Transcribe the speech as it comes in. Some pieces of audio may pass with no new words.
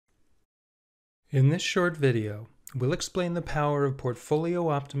In this short video, we'll explain the power of portfolio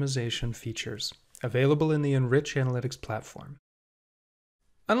optimization features available in the Enrich Analytics Platform.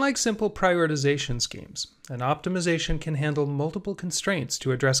 Unlike simple prioritization schemes, an optimization can handle multiple constraints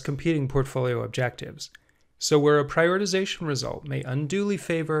to address competing portfolio objectives. So where a prioritization result may unduly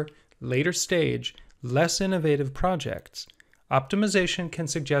favor later stage, less innovative projects, optimization can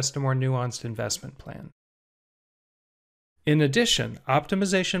suggest a more nuanced investment plan. In addition,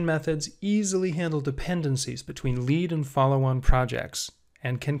 optimization methods easily handle dependencies between lead and follow-on projects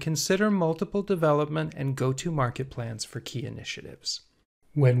and can consider multiple development and go-to-market plans for key initiatives.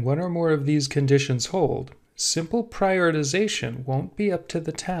 When one or more of these conditions hold, simple prioritization won't be up to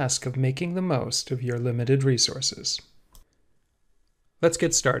the task of making the most of your limited resources. Let's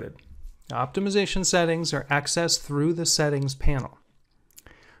get started. Optimization settings are accessed through the Settings panel.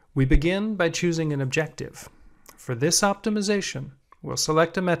 We begin by choosing an objective. For this optimization, we'll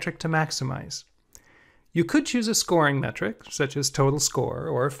select a metric to maximize. You could choose a scoring metric, such as total score,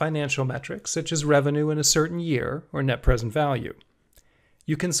 or financial metrics, such as revenue in a certain year or net present value.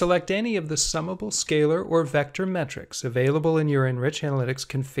 You can select any of the summable scalar or vector metrics available in your Enrich Analytics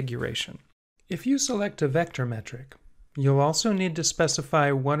configuration. If you select a vector metric, you'll also need to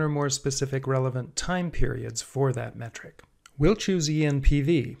specify one or more specific relevant time periods for that metric. We'll choose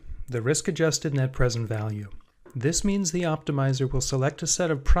ENPV, the risk-adjusted net present value. This means the optimizer will select a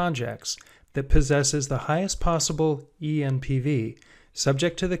set of projects that possesses the highest possible ENPV,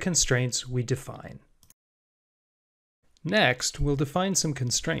 subject to the constraints we define. Next, we'll define some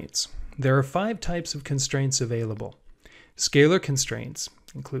constraints. There are 5 types of constraints available. Scalar constraints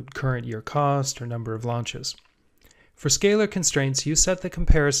include current year cost or number of launches. For scalar constraints, you set the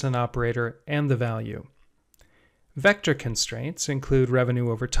comparison operator and the value. Vector constraints include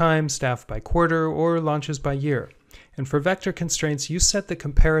revenue over time, staff by quarter, or launches by year. And for vector constraints, you set the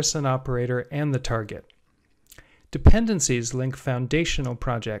comparison operator and the target. Dependencies link foundational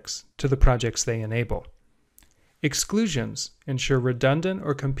projects to the projects they enable. Exclusions ensure redundant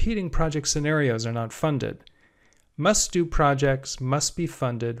or competing project scenarios are not funded. Must-do projects must be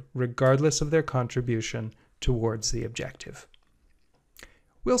funded regardless of their contribution towards the objective.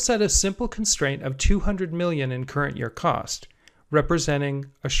 We'll set a simple constraint of $200 million in current year cost, representing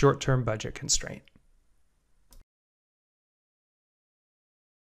a short-term budget constraint.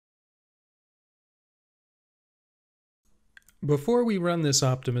 Before we run this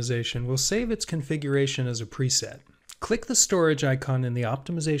optimization, we'll save its configuration as a preset. Click the storage icon in the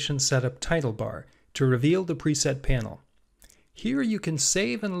Optimization Setup title bar to reveal the preset panel. Here you can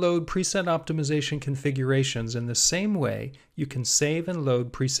save and load preset optimization configurations in the same way you can save and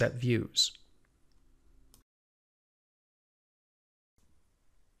load preset views.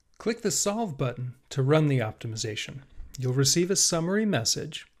 Click the Solve button to run the optimization. You'll receive a summary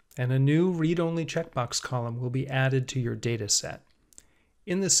message, and a new read-only checkbox column will be added to your data set.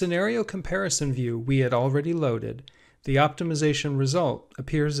 In the scenario comparison view we had already loaded, the optimization result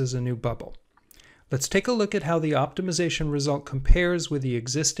appears as a new bubble. Let's take a look at how the optimization result compares with the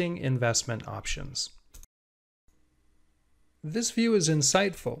existing investment options. This view is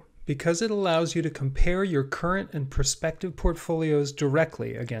insightful because it allows you to compare your current and prospective portfolios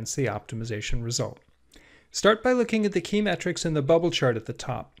directly against the optimization result. Start by looking at the key metrics in the bubble chart at the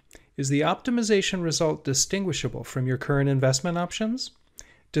top. Is the optimization result distinguishable from your current investment options?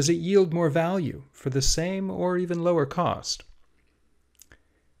 Does it yield more value for the same or even lower cost?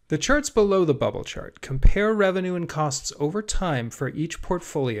 The charts below the bubble chart compare revenue and costs over time for each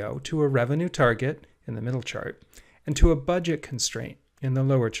portfolio to a revenue target in the middle chart and to a budget constraint in the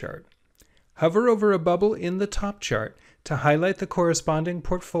lower chart. Hover over a bubble in the top chart to highlight the corresponding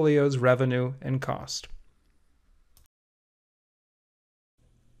portfolio's revenue and cost.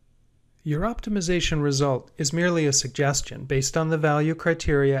 Your optimization result is merely a suggestion based on the value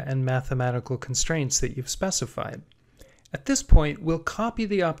criteria and mathematical constraints that you've specified. At this point, we'll copy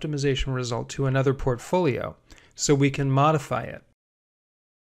the optimization result to another portfolio so we can modify it.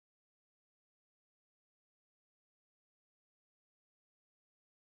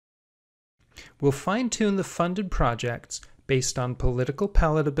 We'll fine-tune the funded projects based on political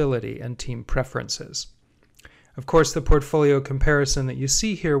palatability and team preferences. Of course, the portfolio comparison that you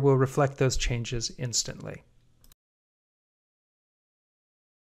see here will reflect those changes instantly.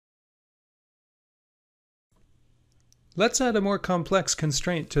 Let's add a more complex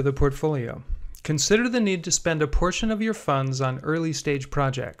constraint to the portfolio. Consider the need to spend a portion of your funds on early-stage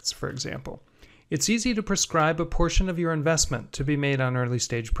projects, for example. It's easy to prescribe a portion of your investment to be made on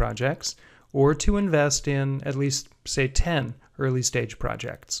early-stage projects, or to invest in at least, say, 10 early-stage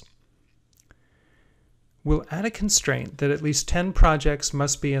projects. We'll add a constraint that at least 10 projects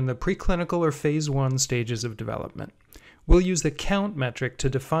must be in the preclinical or phase 1 stages of development. We'll use the count metric to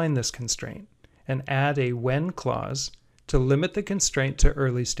define this constraint and add a when clause to limit the constraint to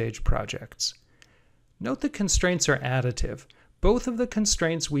early stage projects. Note the constraints are additive. Both of the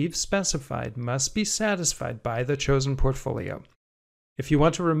constraints we've specified must be satisfied by the chosen portfolio. If you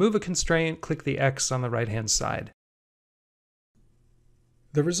want to remove a constraint, click the X on the right-hand side.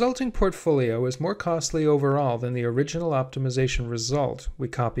 The resulting portfolio is more costly overall than the original optimization result we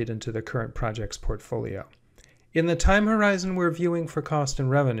copied into the current project's portfolio. In the time horizon we're viewing for cost and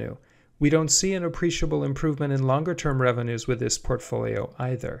revenue, we don't see an appreciable improvement in longer-term revenues with this portfolio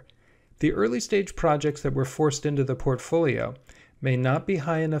either. The early-stage projects that were forced into the portfolio may not be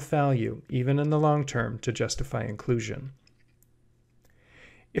high enough value, even in the long term, to justify inclusion.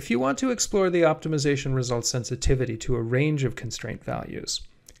 If you want to explore the optimization result sensitivity to a range of constraint values,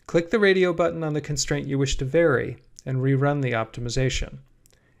 click the radio button on the constraint you wish to vary and rerun the optimization.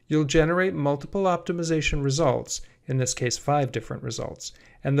 You'll generate multiple optimization results, in this case 5 different results,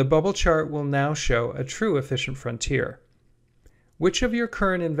 and the bubble chart will now show a true efficient frontier. Which of your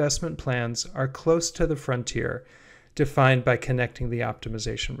current investment plans are close to the frontier, defined by connecting the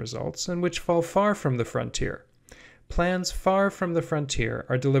optimization results, and which fall far from the frontier? Plans far from the frontier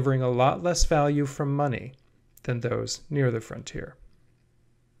are delivering a lot less value from money than those near the frontier.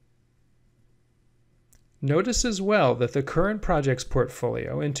 Notice as well that the current project's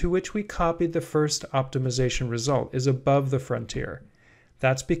portfolio, into which we copied the first optimization result, is above the frontier.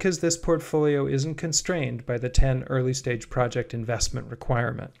 That's because this portfolio isn't constrained by the 10 early-stage project investment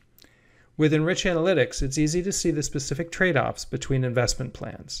requirement. With Enrich Analytics, it's easy to see the specific trade-offs between investment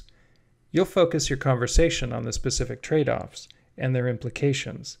plans. You'll focus your conversation on the specific trade-offs and their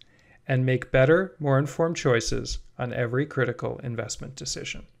implications, and make better, more informed choices on every critical investment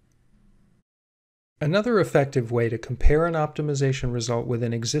decision. Another effective way to compare an optimization result with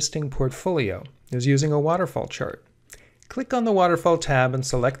an existing portfolio is using a waterfall chart. Click on the Waterfall tab and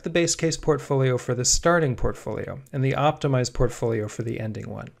select the base case portfolio for the starting portfolio and the optimized portfolio for the ending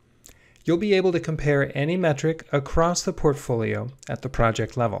one. You'll be able to compare any metric across the portfolio at the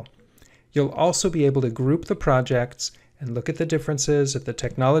project level. You'll also be able to group the projects and look at the differences at the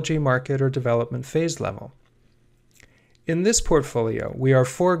technology, market, or development phase level. In this portfolio, we are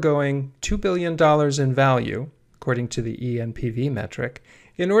foregoing $2 billion in value, according to the ENPV metric,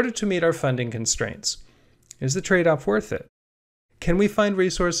 in order to meet our funding constraints. Is the trade-off worth it? Can we find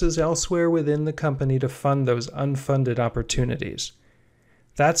resources elsewhere within the company to fund those unfunded opportunities?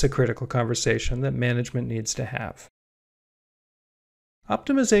 That's a critical conversation that management needs to have.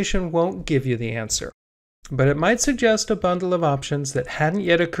 Optimization won't give you the answer, but it might suggest a bundle of options that hadn't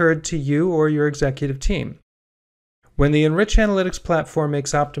yet occurred to you or your executive team. When the Enrich Analytics Platform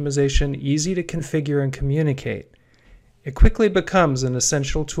makes optimization easy to configure and communicate, it quickly becomes an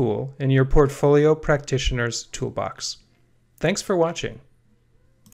essential tool in your portfolio practitioner's toolbox. Thanks for watching.